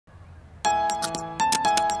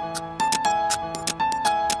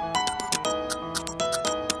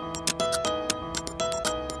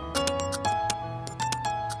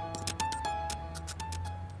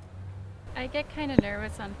kind of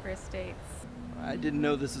nervous on first dates. I didn't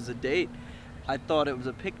know this was a date. I thought it was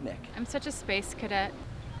a picnic. I'm such a space cadet.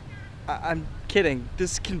 I'm kidding.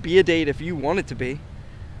 This can be a date if you want it to be.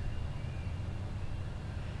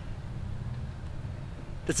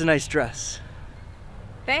 That's a nice dress.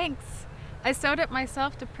 Thanks. I sewed it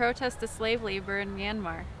myself to protest the slave labor in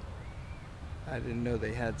Myanmar. I didn't know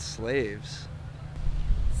they had slaves.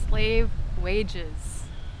 Slave wages.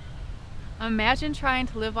 Imagine trying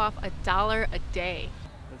to live off $1 a day.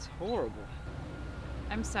 That's horrible.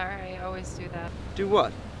 I'm sorry, I always do that. Do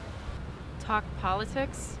what? Talk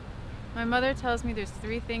politics? My mother tells me there's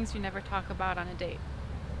 3 things you never talk about on a date.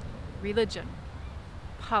 Religion,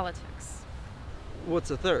 politics, What's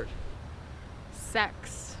the third?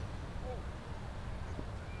 sex.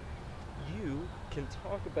 You can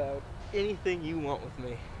talk about anything you want with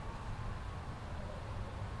me.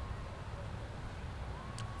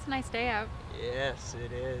 It's a nice day out. Yes,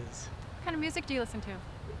 it is. What kind of music do you listen to?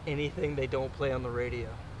 Anything they don't play on the radio.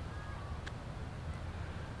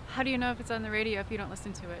 How do you know if it's on the radio if you don't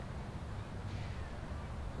listen to it?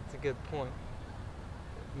 That's a good point.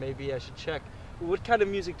 Maybe I should check. What kind of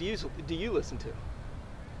music do you listen to?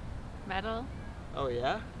 Metal? Oh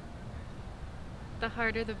yeah? The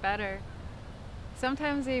harder the better.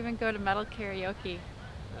 Sometimes I even go to metal karaoke.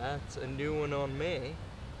 That's a new one on me.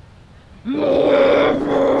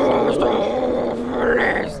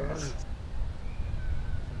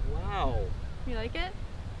 Wow. You like it?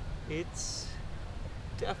 It's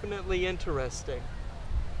definitely interesting.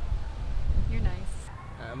 You're nice.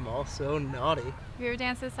 I'm also naughty. Have you ever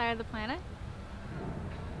danced this side of the planet?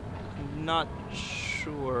 Not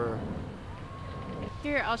sure.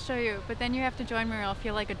 Here, I'll show you, but then you have to join Muriel,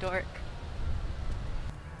 feel like a dork.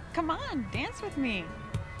 Come on, dance with me.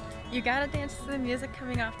 You gotta dance to the music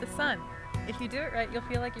coming off the sun. If you do it right, you'll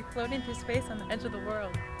feel like you're floating through space on the edge of the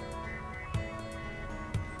world.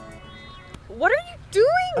 What are you doing?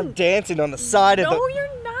 I'm dancing on the side of the... No,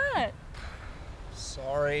 you're not.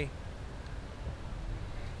 Sorry.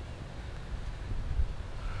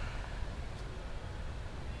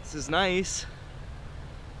 This is nice.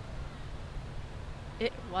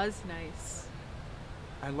 It was nice.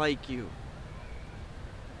 I like you.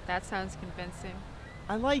 That sounds convincing.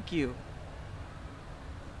 I like you.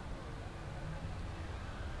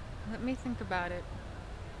 Let me think about it.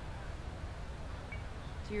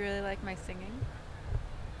 Do you really like my singing?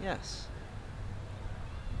 Yes.